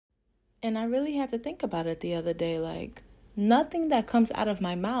And I really had to think about it the other day. Like, nothing that comes out of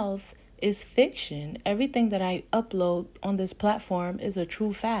my mouth is fiction. Everything that I upload on this platform is a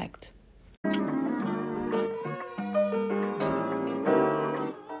true fact.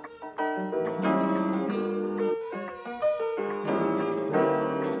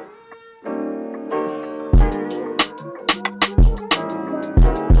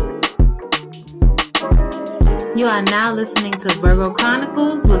 You are now listening to Virgo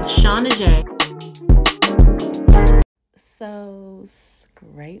Chronicles with Shauna J. So,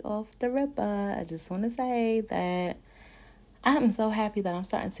 straight off the ripper, I just want to say that I'm so happy that I'm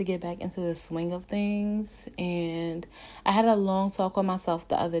starting to get back into the swing of things. And I had a long talk with myself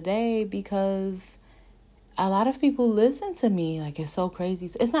the other day because a lot of people listen to me. Like, it's so crazy.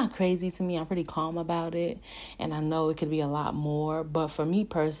 It's not crazy to me. I'm pretty calm about it. And I know it could be a lot more. But for me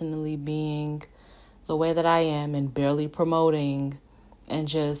personally, being the way that I am and barely promoting and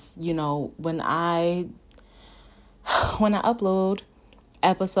just, when I upload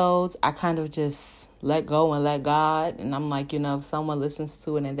episodes, I kind of just let go and let God. And I'm like, if someone listens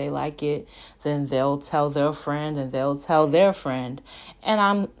to it and they like it, then they'll tell their friend and they'll tell their friend. And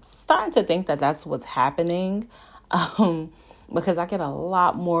I'm starting to think that that's what's happening, because I get a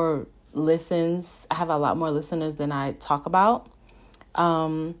lot more listens. I have a lot more listeners than I talk about.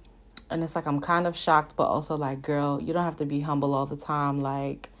 And it's like, I'm kind of shocked, but also like, girl, you don't have to be humble all the time.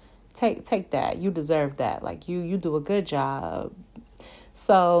 Like, take that. You deserve that. Like, you do a good job.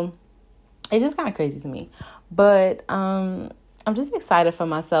 So it's just kind of crazy to me. But I'm just excited for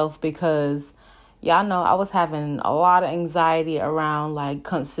myself because y'all know I was having a lot of anxiety around like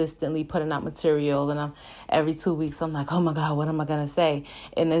consistently putting out material. And every 2 weeks, I'm like, oh my God, what am I going to say?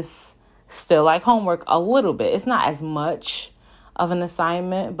 And it's still like homework a little bit. It's not as much of an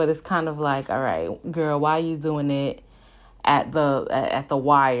assignment, but it's kind of like, all right, girl, why are you doing it at the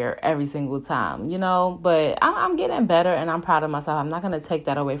wire every single time, but I'm getting better and I'm proud of myself. I'm not going to take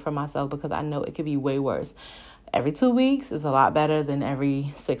that away from myself because I know it could be way worse. Every 2 weeks is a lot better than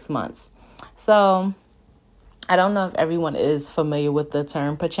every 6 months. So I don't know if everyone is familiar with the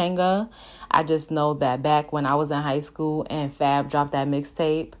term pachanga. I just know that back when I was in high school and Fab dropped that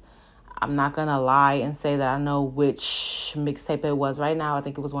mixtape, I'm not going to lie and say that I know which mixtape it was right now. I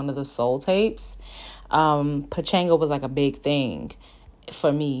think it was one of the soul tapes. Pachanga was like a big thing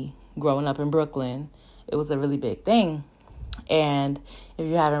for me growing up in Brooklyn. It was a really big thing. And if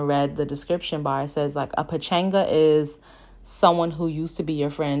you haven't read the description bar, it says like a pachanga is someone who used to be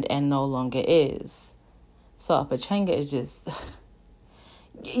your friend and no longer is. So a pachanga is just,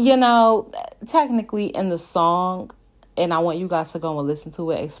 technically in the song, and I want you guys to go and listen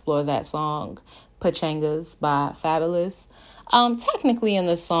to it, explore that song, Pachangas by Fabulous. Technically in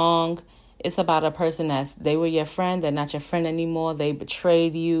the song, it's about a person they were your friend, they're not your friend anymore, they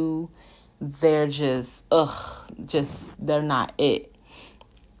betrayed you, they're just, they're not it.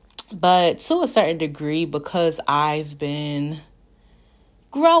 But to a certain degree, because I've been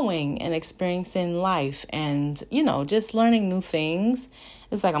growing and experiencing life and, just learning new things,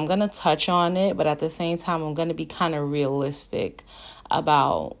 it's like I'm going to touch on it, but at the same time, I'm going to be kind of realistic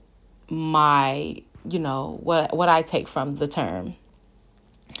about my, what I take from the term.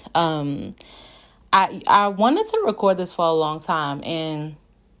 I wanted to record this for a long time, and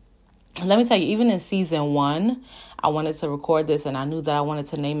let me tell you, even in season 1, I wanted to record this and I knew that I wanted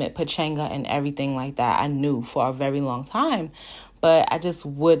to name it Pachanga and everything like that. I knew for a very long time, but I just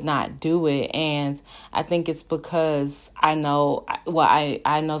would not do it. And I think it's because I know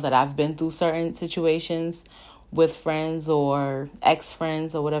that I've been through certain situations with friends or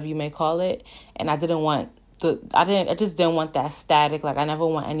ex-friends or whatever you may call it. And I just didn't want that static. Like, I never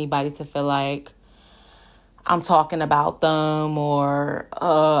want anybody to feel like I'm talking about them or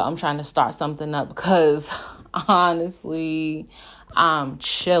I'm trying to start something up, because honestly, I'm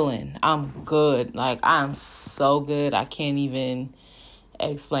chilling. I'm good. Like, I'm so good. I can't even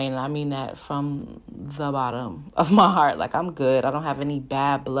explain it. I mean that from the bottom of my heart. Like, I'm good. I don't have any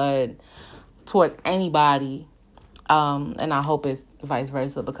bad blood towards anybody. And I hope it's vice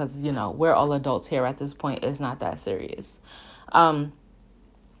versa, because, we're all adults here at this point. It's not that serious.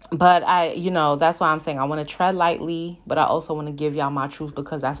 But that's why I'm saying I want to tread lightly, but I also want to give y'all my truth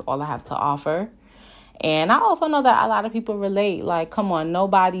because that's all I have to offer. And I also know that a lot of people relate. Like, come on,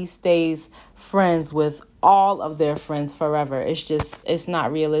 nobody stays friends with all of their friends forever. It's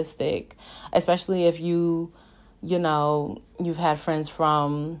not realistic, especially if you've had friends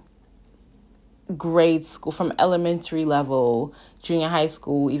from grade school, from elementary level, junior high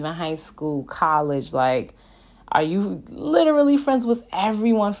school, even high school, college. Like, are you literally friends with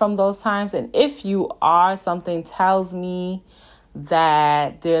everyone from those times? And if you are, something tells me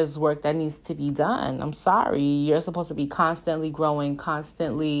that there's work that needs to be done. I'm sorry. You're supposed to be constantly growing,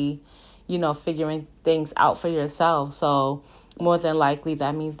 constantly, figuring things out for yourself. So more than likely,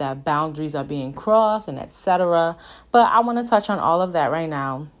 that means that boundaries are being crossed and etc. But I want to touch on all of that right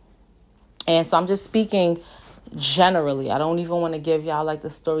now. And so I'm just speaking generally. I don't even want to give y'all like the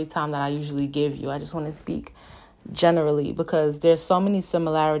story time that I usually give you. I just want to speak generally because there's so many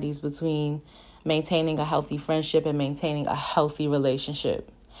similarities between maintaining a healthy friendship and maintaining a healthy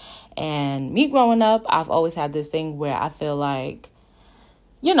relationship. And me growing up, I've always had this thing where I feel like,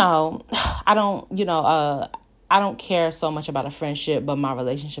 I don't care so much about a friendship, but my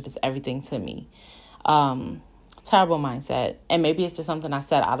relationship is everything to me. Terrible mindset. And maybe it's just something I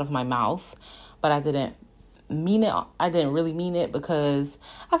said out of my mouth, but I didn't mean it. I didn't really mean it because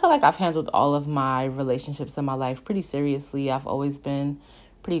I feel like I've handled all of my relationships in my life pretty seriously. I've always been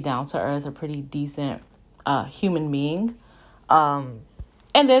pretty down to earth, a pretty decent human being. And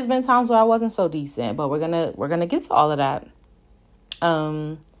there's been times where I wasn't so decent, but we're gonna get to all of that.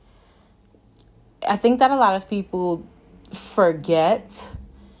 I think that a lot of people forget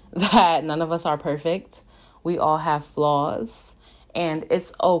that none of us are perfect. We all have flaws. And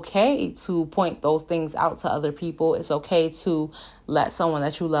it's okay to point those things out to other people. It's okay to let someone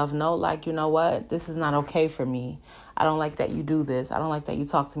that you love know, like, you know what, this is not okay for me. I don't like that you do this. I don't like that you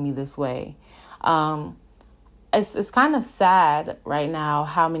talk to me this way. It's kind of sad right now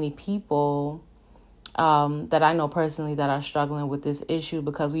how many people that I know personally that are struggling with this issue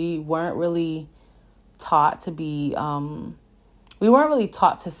because we weren't really taught to be, we weren't really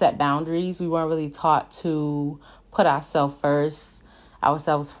taught to set boundaries. We weren't really taught to put ourselves first.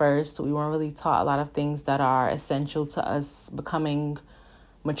 We weren't really taught a lot of things that are essential to us becoming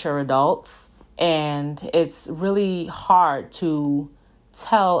mature adults. And it's really hard to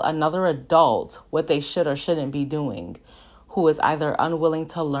tell another adult what they should or shouldn't be doing, who is either unwilling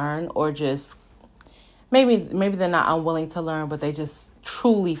to learn or just maybe they're not unwilling to learn, but they just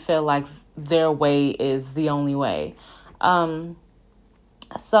truly feel like their way is the only way.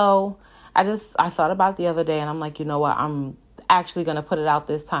 So I thought about it the other day and I'm like, you know what, I'm actually going to put it out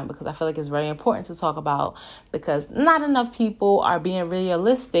this time because I feel like it's very important to talk about because not enough people are being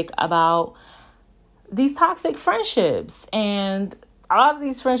realistic about these toxic friendships. And a lot of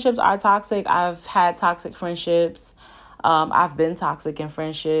these friendships are toxic. I've had toxic friendships. I've been toxic in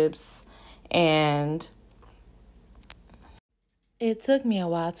friendships. And it took me a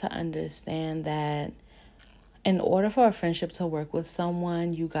while to understand that in order for a friendship to work with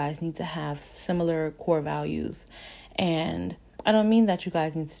someone, you guys need to have similar core values. And I don't mean that you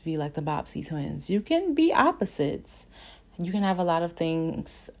guys need to be like the Bobbsey twins. You can be opposites. You can have a lot of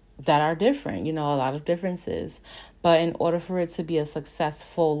things that are different, a lot of differences. But in order for it to be a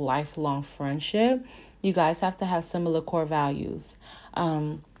successful, lifelong friendship, you guys have to have similar core values.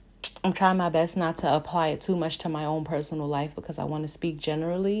 I'm trying my best not to apply it too much to my own personal life because I want to speak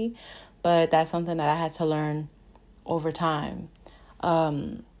generally. But that's something that I had to learn over time.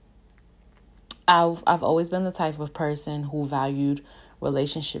 I've always been the type of person who valued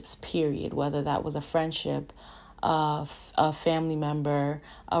relationships, period. Whether that was a friendship, a family member,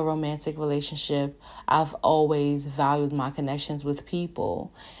 a romantic relationship. I've always valued my connections with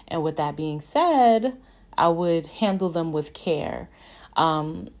people. And with that being said, I would handle them with care.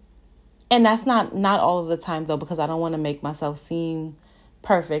 And that's not all of the time, though, because I don't want to make myself seem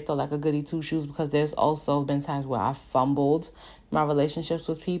perfect or like a goody two shoes, because there's also been times where I fumbled my relationships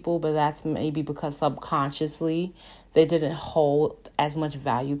with people, but that's maybe because subconsciously they didn't hold as much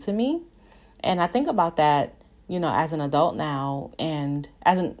value to me. And I think about that, as an adult now and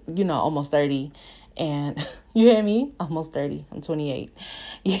as almost 30 and you hear me? Almost 30. I'm 28.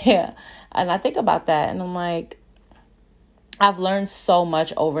 Yeah. And I think about that and I'm like, I've learned so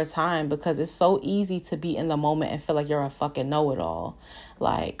much over time because it's so easy to be in the moment and feel like you're a fucking know-it-all.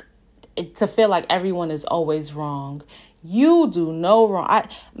 Like, to feel like everyone is always wrong. You do no wrong.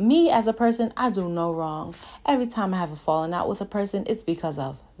 Me as a person, I do no wrong. Every time I have a falling out with a person, it's because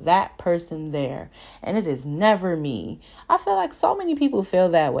of that person there. And it is never me. I feel like so many people feel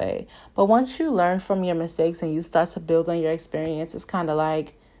that way. But once you learn from your mistakes and you start to build on your experience, it's kind of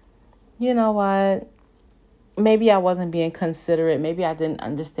like, you know what? Maybe I wasn't being considerate. Maybe I didn't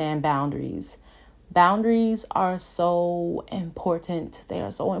understand boundaries. Boundaries are so important. They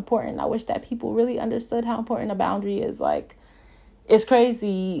are so important. I wish that people really understood how important a boundary is. Like, it's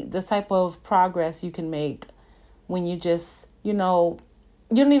crazy the type of progress you can make when you just, you don't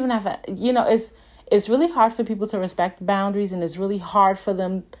even have it's really hard for people to respect boundaries, and it's really hard for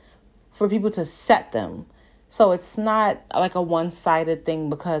people to set them. So it's not like a one-sided thing,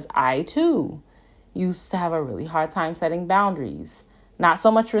 because I too used to have a really hard time setting boundaries. Not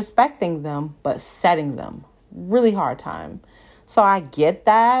so much respecting them, but setting them. Really hard time. So I get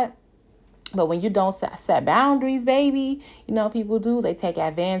that. But when you don't set boundaries, baby, people do. They take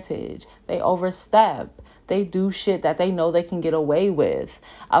advantage. They overstep. They do shit that they know they can get away with.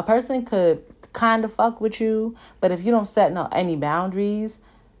 A person could kind of fuck with you, but if you don't set any boundaries,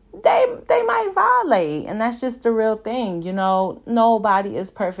 they might violate. And that's just the real thing. Nobody is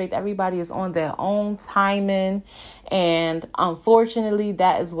perfect. Everybody is on their own timing. And unfortunately,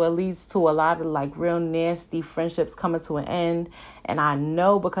 that is what leads to a lot of real nasty friendships coming to an end. And I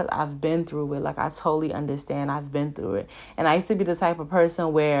know because I've been through it. I totally understand. I've been through it. And I used to be the type of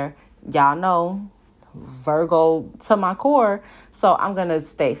person where, y'all know, Virgo to my core. So I'm going to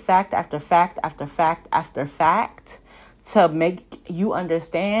state fact after fact after fact after fact to make you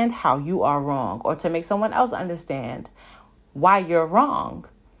understand how you are wrong, or to make someone else understand why you're wrong.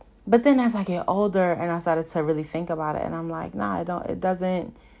 But then as I get older and I started to really think about it, and I'm like, nah, it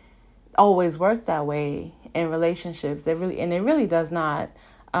doesn't always work that way in relationships. It really does not.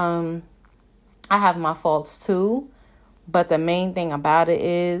 I have my faults too, but the main thing about it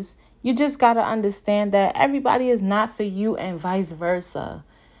is you just got to understand that everybody is not for you and vice versa.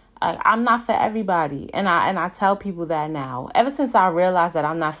 I'm not for everybody. And I tell people that now. Ever since I realized that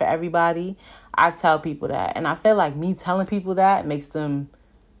I'm not for everybody, I tell people that. And I feel like me telling people that makes them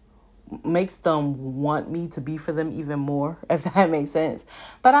want me to be for them even more, if that makes sense.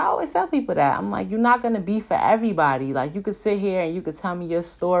 But I always tell people that. I'm like, you're not going to be for everybody. You could sit here and you could tell me your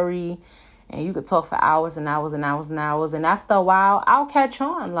story and you could talk for hours and hours and hours and hours. And after a while, I'll catch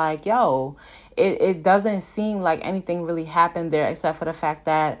on. It doesn't seem like anything really happened there except for the fact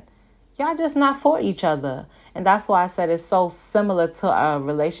that y'all just not for each other. And that's why I said it's so similar to a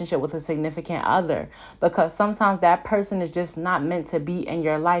relationship with a significant other. Because sometimes that person is just not meant to be in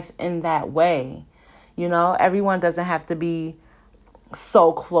your life in that way. Everyone doesn't have to be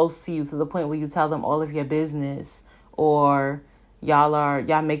so close to you to the point where you tell them all of your business, or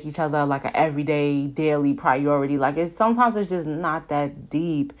y'all make each other like an everyday, daily priority. Sometimes it's just not that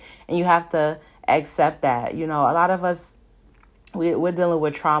deep, and you have to accept that. A lot of us, we're dealing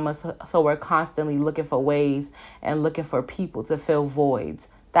with trauma, so we're constantly looking for ways and looking for people to fill voids.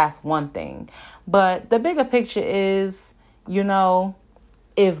 That's one thing. But the bigger picture is,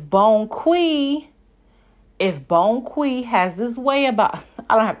 if Bon Qui has this way about,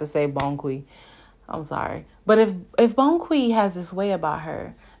 I don't have to say Bon Qui, I'm sorry. But if Bon Qui has this way about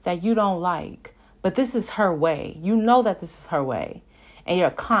her that you don't like, but this is her way, that this is her way, and you're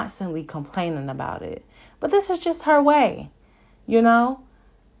constantly complaining about it, but this is just her way.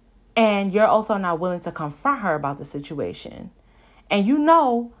 And you're also not willing to confront her about the situation. And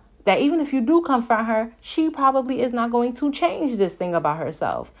that even if you do confront her, she probably is not going to change this thing about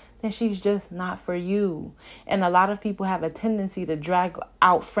herself. Then she's just not for you. And a lot of people have a tendency to drag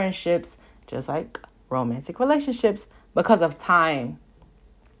out friendships, just like romantic relationships, because of time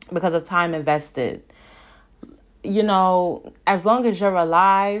invested. As long as you're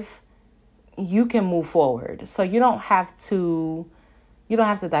alive, you can move forward. So you don't have to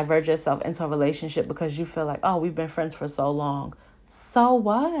diverge yourself into a relationship because you feel like, oh, we've been friends for so long. So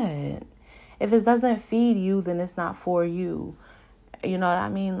what? If it doesn't feed you, then it's not for you. You know what I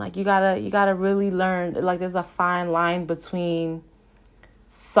mean? You gotta really learn, there's a fine line between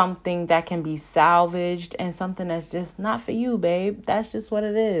something that can be salvaged and something that's just not for you, babe. That's just what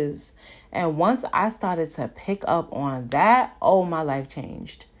it is. And once I started to pick up on that, oh, my life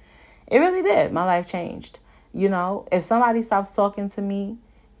changed. It really did. My life changed. If somebody stops talking to me,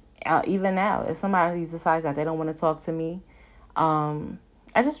 even now, if somebody decides that they don't want to talk to me, I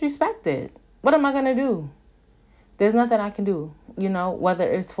just respect it. What am I going to do? There's nothing I can do, whether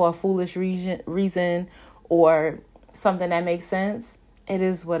it's for a foolish reason or something that makes sense. It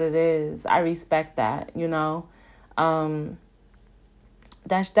is what it is. I respect that,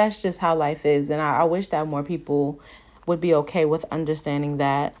 That's just how life is. And I wish that more people would be okay with understanding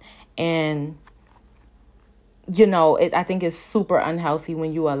that. And, I think it's super unhealthy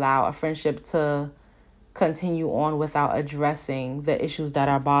when you allow a friendship to continue on without addressing the issues that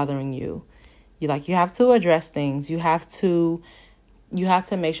are bothering you. You have to address things. You have to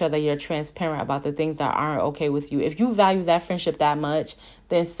make sure that you're transparent about the things that aren't okay with you. If you value that friendship that much,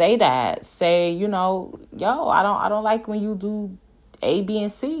 then say that. Say, yo, I don't like when you do A, B,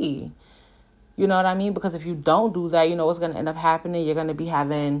 and C. You know what I mean? Because if you don't do that, what's going to end up happening? You're going to be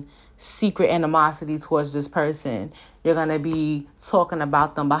having secret animosity towards this person. You're going to be talking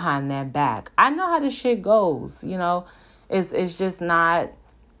about them behind their back. I know how this shit goes. It's just not,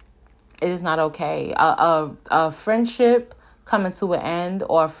 it is not okay. A friendship coming to an end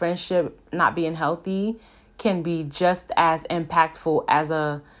or a friendship not being healthy can be just as impactful as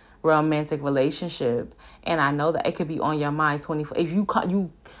a romantic relationship. And I know that it could be on your mind 24. If you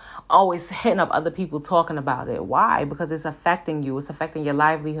always hitting up other people talking about it. Why? Because it's affecting you. It's affecting your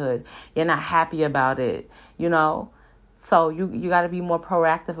livelihood. You're not happy about it, So you got to be more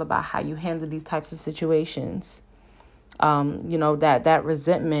proactive about how you handle these types of situations. That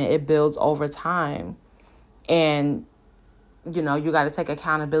resentment, it builds over time. And, you got to take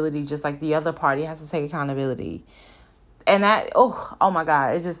accountability just like the other party has to take accountability. And that, oh my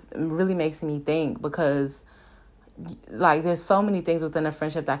God, it just really makes me think, because like there's so many things within a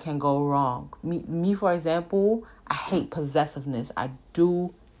friendship that can go wrong. Me, for example, I hate possessiveness. I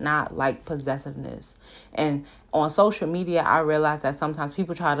do not like possessiveness. And on social media, I realize that sometimes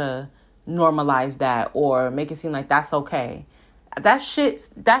people try to normalize that or make it seem like that's okay. That shit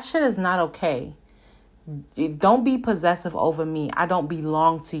is not okay. Don't be possessive over me. I don't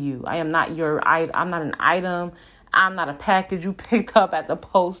belong to you. I'm not an item. I'm not a package you picked up at the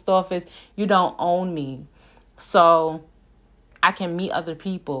post office. You don't own me. So I can meet other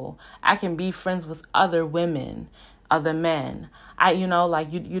people. I can be friends with other women, other men. You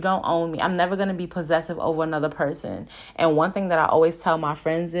don't own me. I'm never going to be possessive over another person. And one thing that I always tell my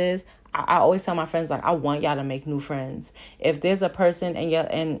friends is, I always tell my friends, like, I want y'all to make new friends. If there's a person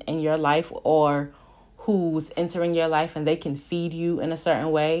in your life or who's entering your life and they can feed you in a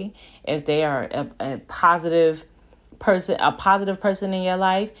certain way, if they are a positive person in your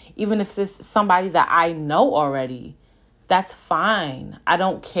life, even if it's somebody that I know already, that's fine. I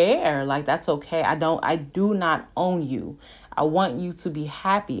don't care. Like, that's okay. I do not own you. I want you to be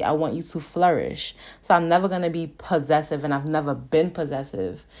happy. I want you to flourish. So I'm never going to be possessive, and I've never been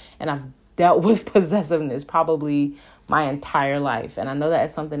possessive, and I've dealt with possessiveness probably my entire life. And I know that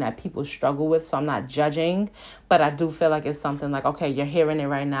it's something that people struggle with, so I'm not judging, but I do feel like it's something like, okay, you're hearing it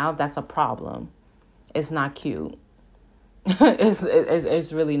right now. That's a problem. It's not cute.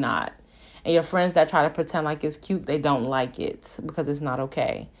 It's really not. And your friends that try to pretend like it's cute, they don't like it because it's not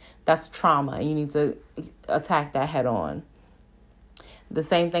okay. That's trauma, and you need to attack that head on. The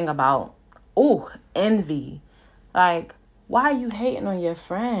same thing about envy. Like, why are you hating on your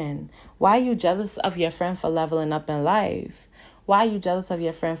friend? Why are you jealous of your friend for leveling up in life? Why are you jealous of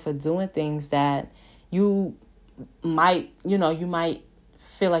your friend for doing things that you might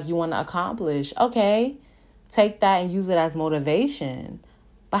feel like you want to accomplish? Okay. Take that and use it as motivation.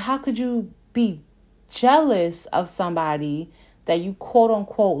 But how could you be jealous of somebody that you quote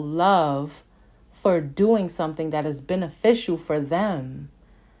unquote love for doing something that is beneficial for them?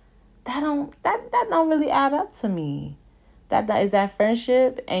 That don't really add up to me. That is that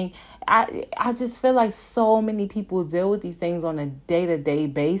friendship. And I just feel like so many people deal with these things on a day-to-day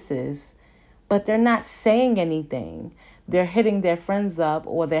basis, but they're not saying anything. They're hitting their friends up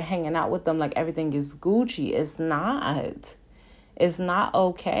or they're hanging out with them like everything is Gucci. It's not. It's not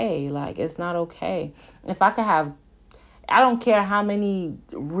okay. Like, it's not okay. If I could have, I don't care how many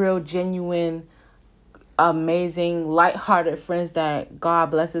real, genuine, amazing, lighthearted friends that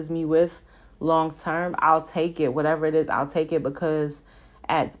God blesses me with long term, I'll take it. Whatever it is, I'll take it, because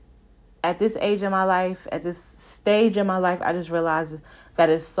at this age in my life, at this stage in my life, I just realized that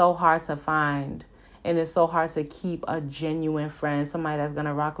it's so hard to find. And it's so hard to keep a genuine friend, somebody that's going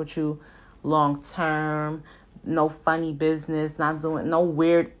to rock with you long term, no funny business, not doing no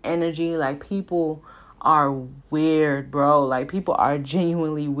weird energy. Like, people are weird, bro. Like, people are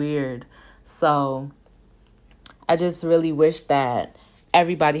genuinely weird. So I just really wish that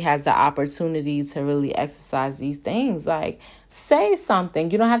everybody has the opportunity to really exercise these things. Like, say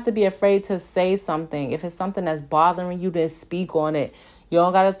something. You don't have to be afraid to say something. If it's something that's bothering you, then speak on it. You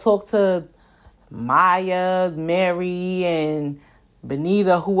don't got to talk to Maya, Mary, and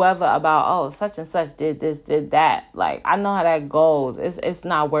Benita, whoever, about, such and such did this, did that. Like, I know how that goes. It's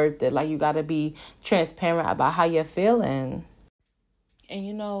not worth it. Like, you got to be transparent about how you're feeling.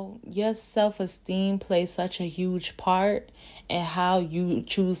 And, your self-esteem plays such a huge part in how you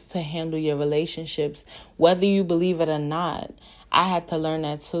choose to handle your relationships, whether you believe it or not. I had to learn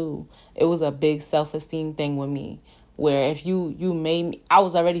that too. It was a big self-esteem thing with me, where if you made me, I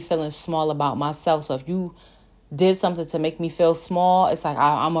was already feeling small about myself. So if you did something to make me feel small, it's like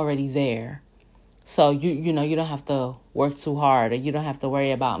I'm already there. So you don't have to work too hard, or you don't have to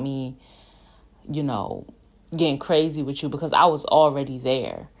worry about me, getting crazy with you, because I was already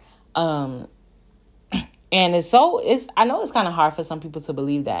there. And I know it's kind of hard for some people to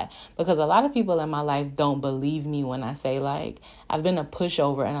believe that, because a lot of people in my life don't believe me when I say, like, I've been a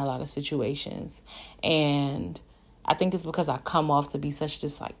pushover in a lot of situations. And I think it's because I come off to be such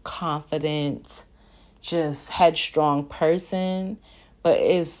this, like, confident, just headstrong person, but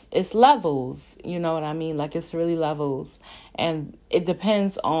it's levels, you know what I mean? Like, it's really levels, and it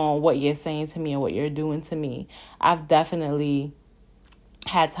depends on what you're saying to me and what you're doing to me. I've definitely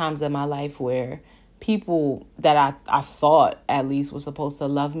had times in my life where people that I thought at least was supposed to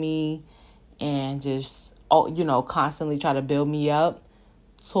love me and just, constantly try to build me up,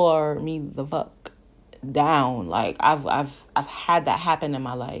 tore me the fuck down. Like, I've had that happen in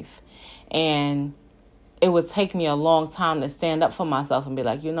my life, and it would take me a long time to stand up for myself and be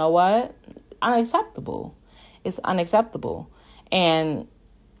like, you know what? Unacceptable. It's unacceptable. And,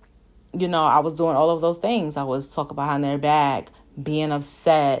 I was doing all of those things. I was talking behind their back, being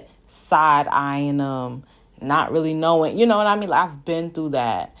upset, side-eyeing them, not really knowing, you know what I mean? Like, I've been through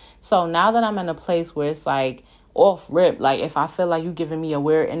that. So now that I'm in a place where it's like off rip, like if I feel like you giving me a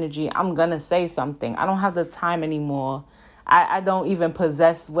weird energy, I'm going to say something. I don't have the time anymore. I don't even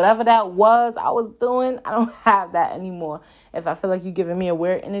possess whatever that was I was doing. I don't have that anymore. If I feel like you giving me a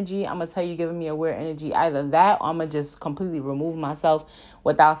weird energy, I'm going to tell you giving me a weird energy. Either that or I'm going to just completely remove myself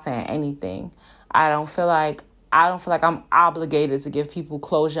without saying anything. I don't feel like I'm obligated to give people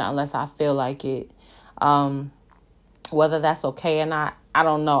closure unless I feel like it. Whether that's okay or not, I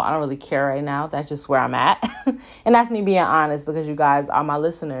don't know. I don't really care right now. That's just where I'm at. And that's me being honest, because you guys are my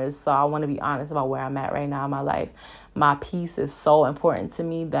listeners. So I want to be honest about where I'm at right now in my life. My peace is so important to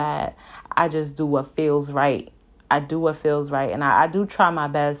me that I just do what feels right. I do what feels right. And I do try my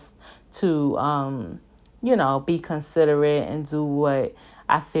best to, be considerate and do what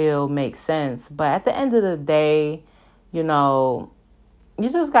I feel makes sense. But at the end of the day, you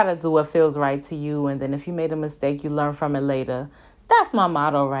just got to do what feels right to you. And then if you made a mistake, you learn from it later. That's my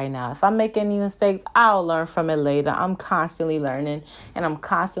motto right now. If I make any mistakes, I'll learn from it later. I'm constantly learning and I'm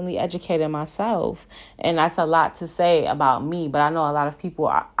constantly educating myself. And that's a lot to say about me. But I know a lot of people,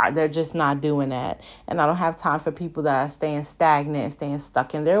 they're just not doing that. And I don't have time for people that are staying stagnant, staying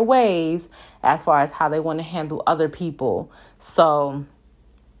stuck in their ways as far as how they want to handle other people. So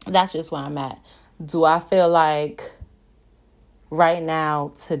that's just where I'm at. Do I feel like right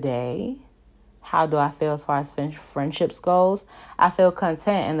now, today, how do I feel as far as friendships goes? I feel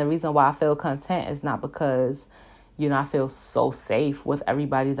content. And the reason why I feel content is not because, I feel so safe with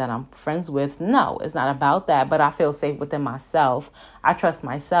everybody that I'm friends with. No, it's not about that. But I feel safe within myself. I trust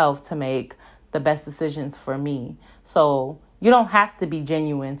myself to make the best decisions for me. So you don't have to be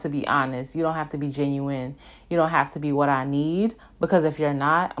genuine, to be honest. You don't have to be genuine. You don't have to be what I need. Because if you're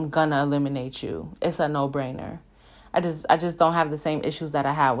not, I'm going to eliminate you. It's a no-brainer. I just don't have the same issues that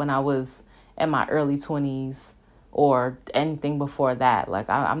I had when I was in my early 20s or anything before that. Like,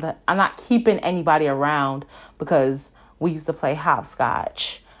 I'm not keeping anybody around because we used to play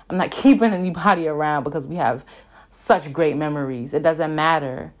hopscotch. I'm not keeping anybody around because we have such great memories. It doesn't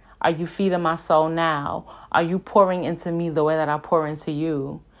matter. Are you feeding my soul now? Are you pouring into me the way that I pour into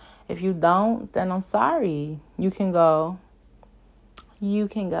you? If you don't, then I'm sorry. You can go. You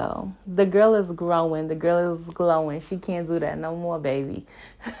can go. The girl is growing. The girl is glowing. She can't do that no more, baby.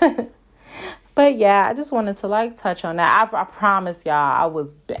 But yeah, I just wanted to touch on that. I promise y'all,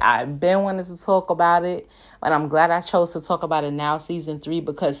 I've been wanting to talk about it, and I'm glad I chose to talk about it now, season 3,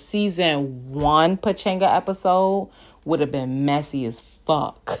 because season 1 Pachanga episode would have been messy as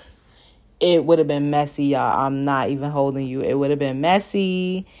fuck. It would have been messy, y'all. I'm not even holding you. It would have been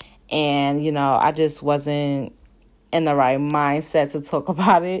messy, and I just wasn't in the right mindset to talk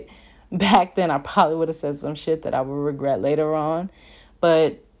about it. Back then, I probably would have said some shit that I would regret later on.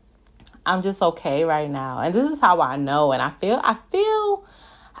 But I'm just okay right now. And this is how I know. And I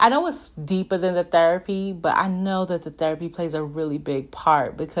know it's deeper than the therapy, but I know that the therapy plays a really big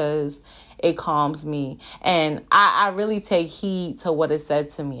part because it calms me. And I really take heed to what it said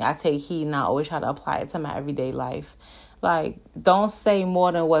to me. I take heed and I always try to apply it to my everyday life. Like, don't say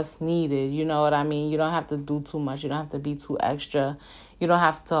more than what's needed. You know what I mean? You don't have to do too much. You don't have to be too extra. You don't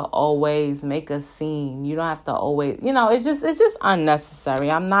have to always make a scene. You don't have to always, it's just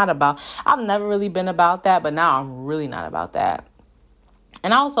unnecessary. I've never really been about that, but now I'm really not about that.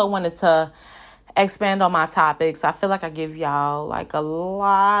 And I also wanted to expand on my topics. I feel like I give y'all a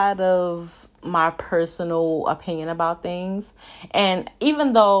lot of my personal opinion about things. And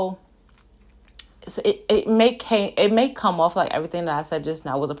even though it may come off like everything that I said just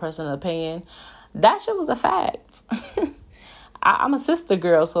now was a personal opinion, that shit was a fact. I'm a sister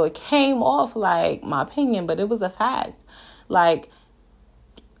girl, so it came off like my opinion, but it was a fact.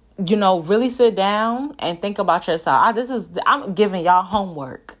 Really sit down and think about yourself. I'm giving y'all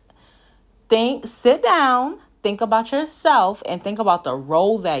homework. Sit down, think about yourself, and think about the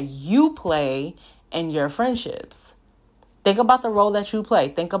role that you play in your friendships. Think about the role that you play.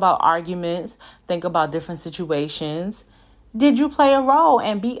 Think about arguments. Think about different situations. Did you play a role?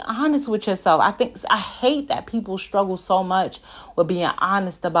 And be honest with yourself. I hate that people struggle so much with being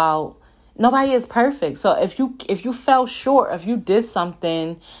honest about. Nobody is perfect. So if you fell short, if you did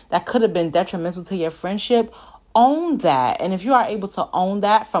something that could have been detrimental to your friendship, own that. And if you are able to own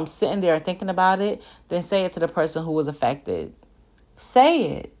that from sitting there and thinking about it, then say it to the person who was affected.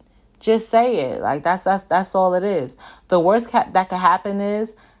 Say it. Just say it. Like that's all it is. The worst that could happen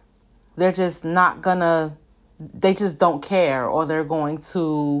is they're just not gonna. They just don't care, or they're going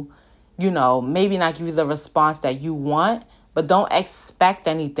to, maybe not give you the response that you want. But don't expect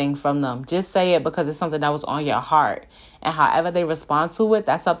anything from them. Just say it because it's something that was on your heart. And however they respond to it,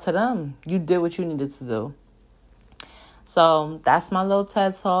 that's up to them. You did what you needed to do. So that's my little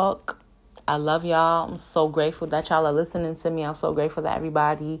TED Talk. I love y'all. I'm so grateful that y'all are listening to me. I'm so grateful that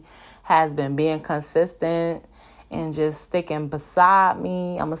everybody has been being consistent and just sticking beside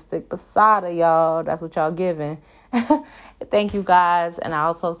me. I'm going to stick beside of y'all. That's what y'all giving. Thank you guys. And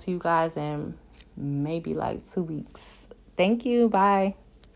I'll talk to you guys in maybe like 2 weeks. Thank you. Bye.